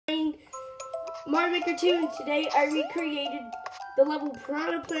Mario Maker 2, and today I recreated the level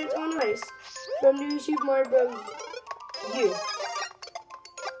Piranha Plant on Ice from New Super Mario Bros. U.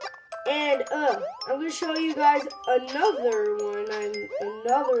 And I'm gonna show you guys another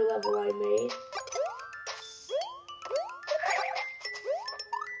level I made.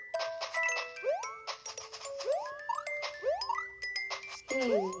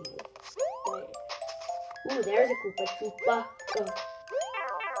 Wait. Ooh, there's a Koopa Troopa.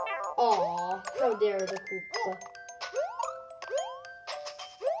 Aw, how dare the Koopa.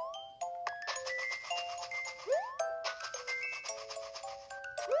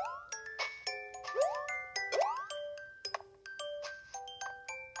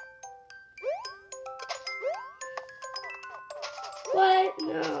 What?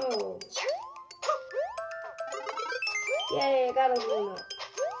 No. Yay, I got a one up.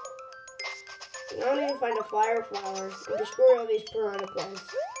 I don't even find a fire flower and destroy all these piranha plants.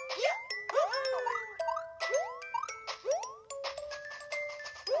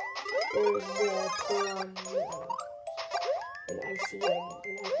 There's the piranha. And I see them,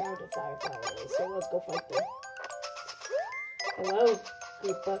 and I found a fire flower, so let's go fight them. Hello,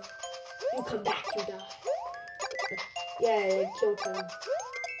 Koopa. You come back, you die. Yeah, I killed him.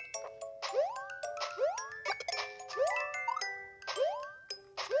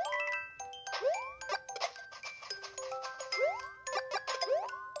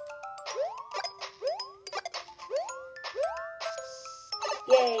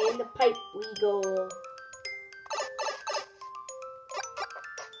 Yay, in the pipe we go.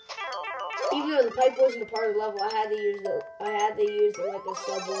 Even though the pipe wasn't a part of the level, I had to use it like a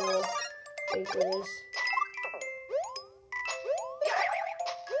sub thing for this.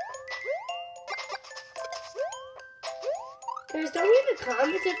 Guys, tell me in the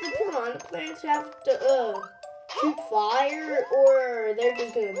comments if the piranha plants have to shoot fire or they're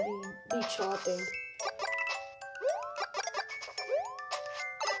just gonna be chopping.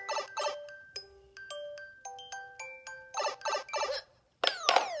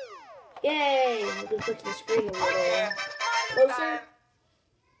 Yay! I'm gonna push the screen a little closer.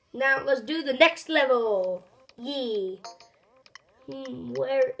 Now let's do the next level. Yee.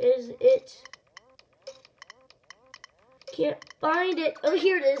 Where is it? Can't find it. Oh,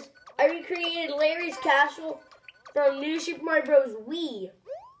 here it is. I recreated Larry's Castle from New Super Mario Bros. Wii.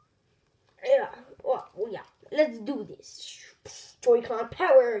 Yeah. Well, yeah. Let's do this. Joy-Con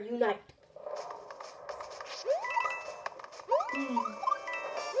power unite.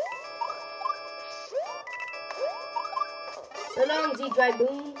 So long, Z-Dry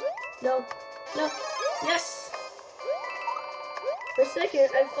Boom. No. Yes. For a second,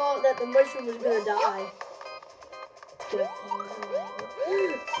 I thought that the mushroom was gonna die. It's gonna fall.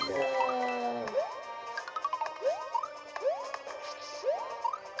 No.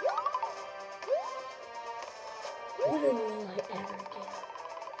 When will I ever get?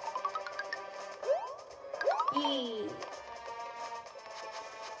 Yee.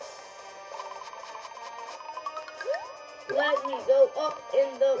 Let me go up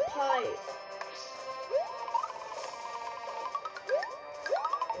in the pipe.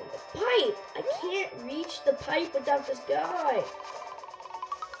 Pipe! I can't reach the pipe without this guy.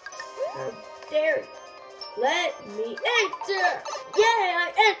 How dare you? Let me enter! Yeah,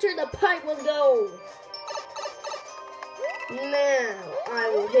 I entered the pipe. Let's go. Now I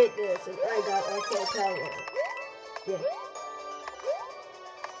will hit this, and I got arcade power. Yeah.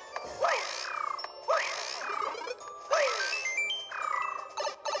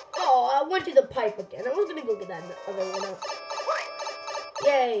 Oh, I went to the pipe again. I was gonna go get that other one up.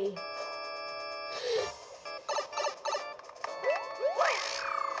 Yay.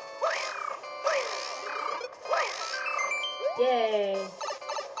 Yay.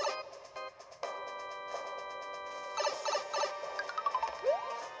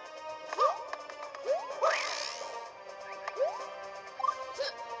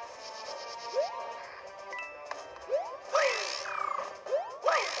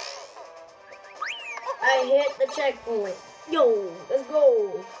 I hit the checkpoint. Yo, let's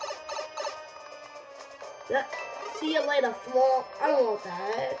go. See you later, Flonk. I don't want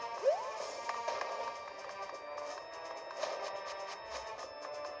that.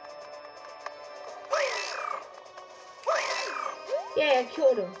 Yeah, I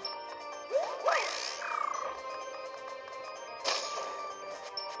killed him.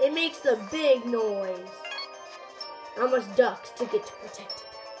 It makes a big noise. I must duck to get to protect it.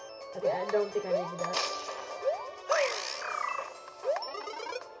 Okay, I don't think I need to duck.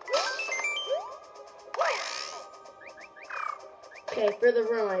 Okay, for the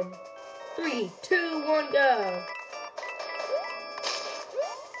rhyme. 3, 2, 1, go.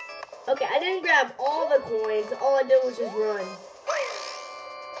 Okay, I didn't grab all the coins. All I did was just run.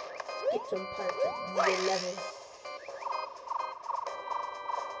 Let's get some parts of the level.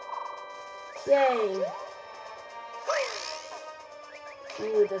 Yay.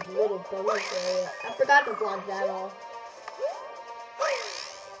 Ooh, there's a little bonus area. I forgot to block that off.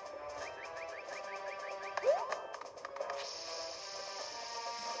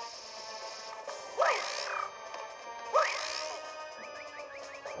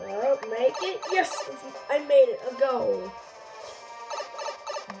 Oh, make it. Yes, I made it. Let's go.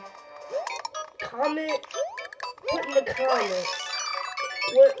 Comment. Put in the comments.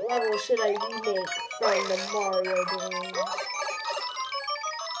 What level should I remake from the Mario games?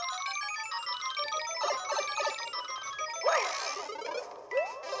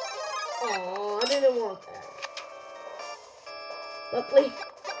 Aw, I didn't want that. Luckily,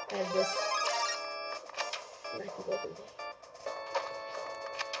 I have this. I can go through there.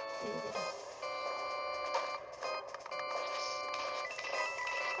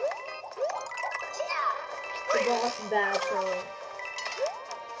 The boss battle.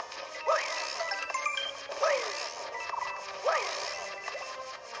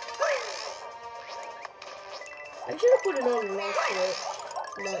 I should have put it on the wrong switch.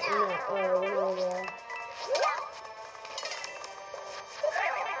 No.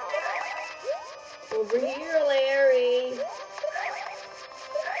 Over here, Larry.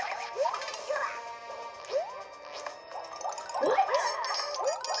 What?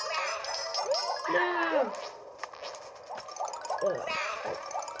 No.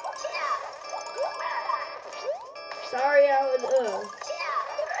 Sorry, I was,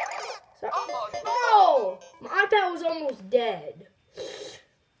 Sorry. No! My iPad was almost dead.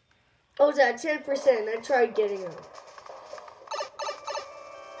 I was at 10%. I tried getting it.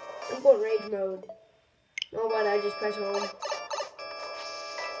 I'm going rage mode. Oh, why did I just press home?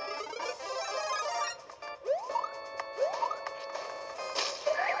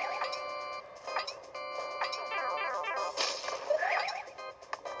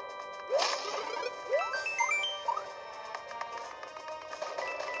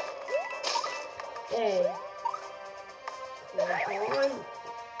 Hey. Come on.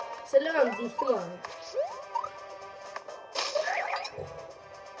 Salam, Zifan.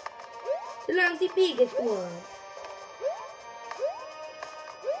 Salam, Zipig, Zifan.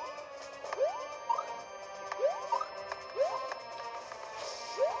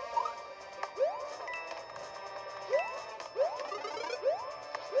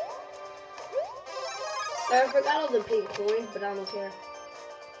 I forgot all the pink coins, but I don't care.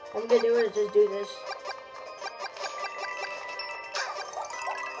 All I'm gonna do is just do this.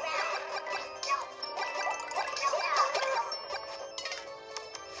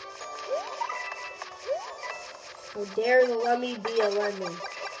 How dare the Lemmy be a Lemmy?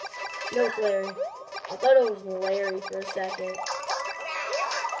 No, it's Larry. I thought it was Larry for a second.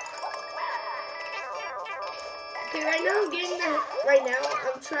 Okay, right now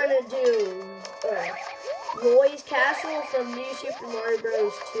I'm trying to do Roy's Castle from New Super Mario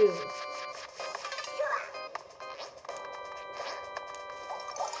Bros. 2.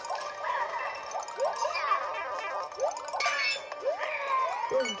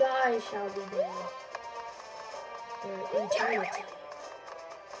 This guy shall be dead for eternity.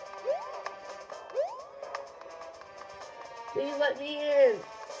 Please let me in.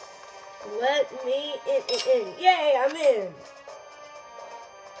 Let me in. Yay, I'm in.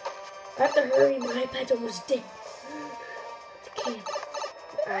 I have to hurry, my iPad's almost dead. The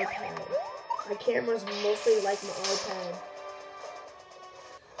iPad. My camera's mostly like my iPad.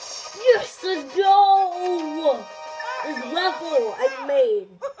 Yes, let's go! This level I made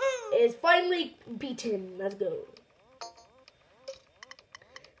is finally beaten. Let's go.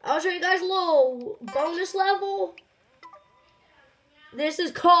 I'll show you guys a little bonus level. This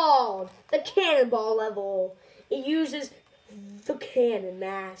is called the Cannonball level. It uses the cannon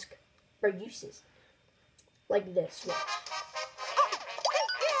mask for uses like this. Watch.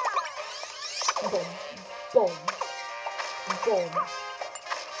 Boom, boom, boom.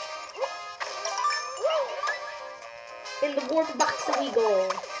 In the warp box we go.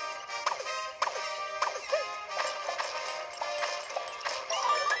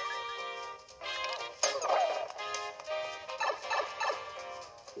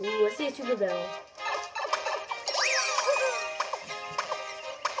 Ooh, let's see a super bell.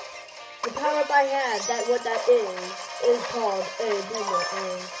 The power up I had, what that is called a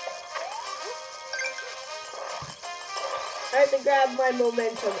boomerang. I have to grab my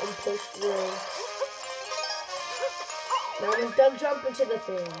momentum and push through. Now let's dump jump into the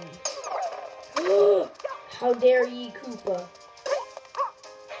thing. How dare ye, Koopa.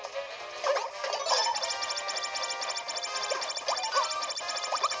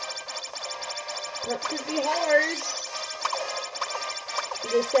 That could be hard. You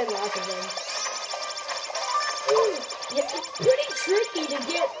just said lots of them. Ooh, yes, it's pretty tricky to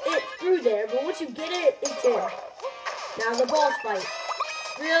get it through there, but once you get it, it's in. Now the boss fight.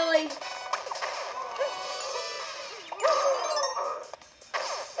 Really?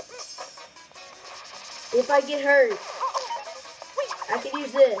 If I get hurt, I can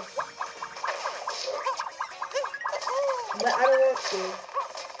use this. But I don't want to.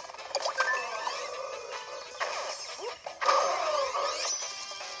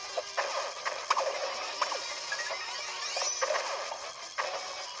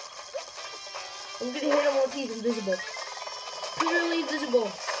 I'm gonna hit him once he's invisible. Clearly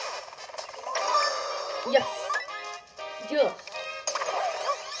visible. Yes. Yes.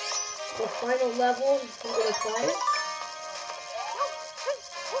 The final level, I'm gonna play it.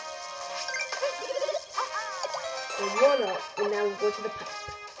 And 1 up, and now we go to the pipe.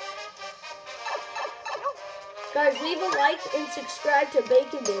 Guys, leave a like and subscribe to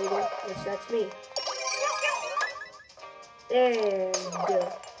Bacon Baby, which that's me. And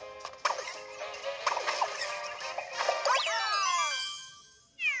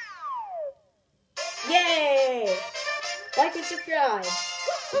yay! Like and subscribe.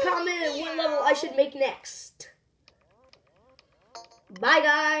 Comment what level I should make next. Bye,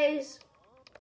 guys.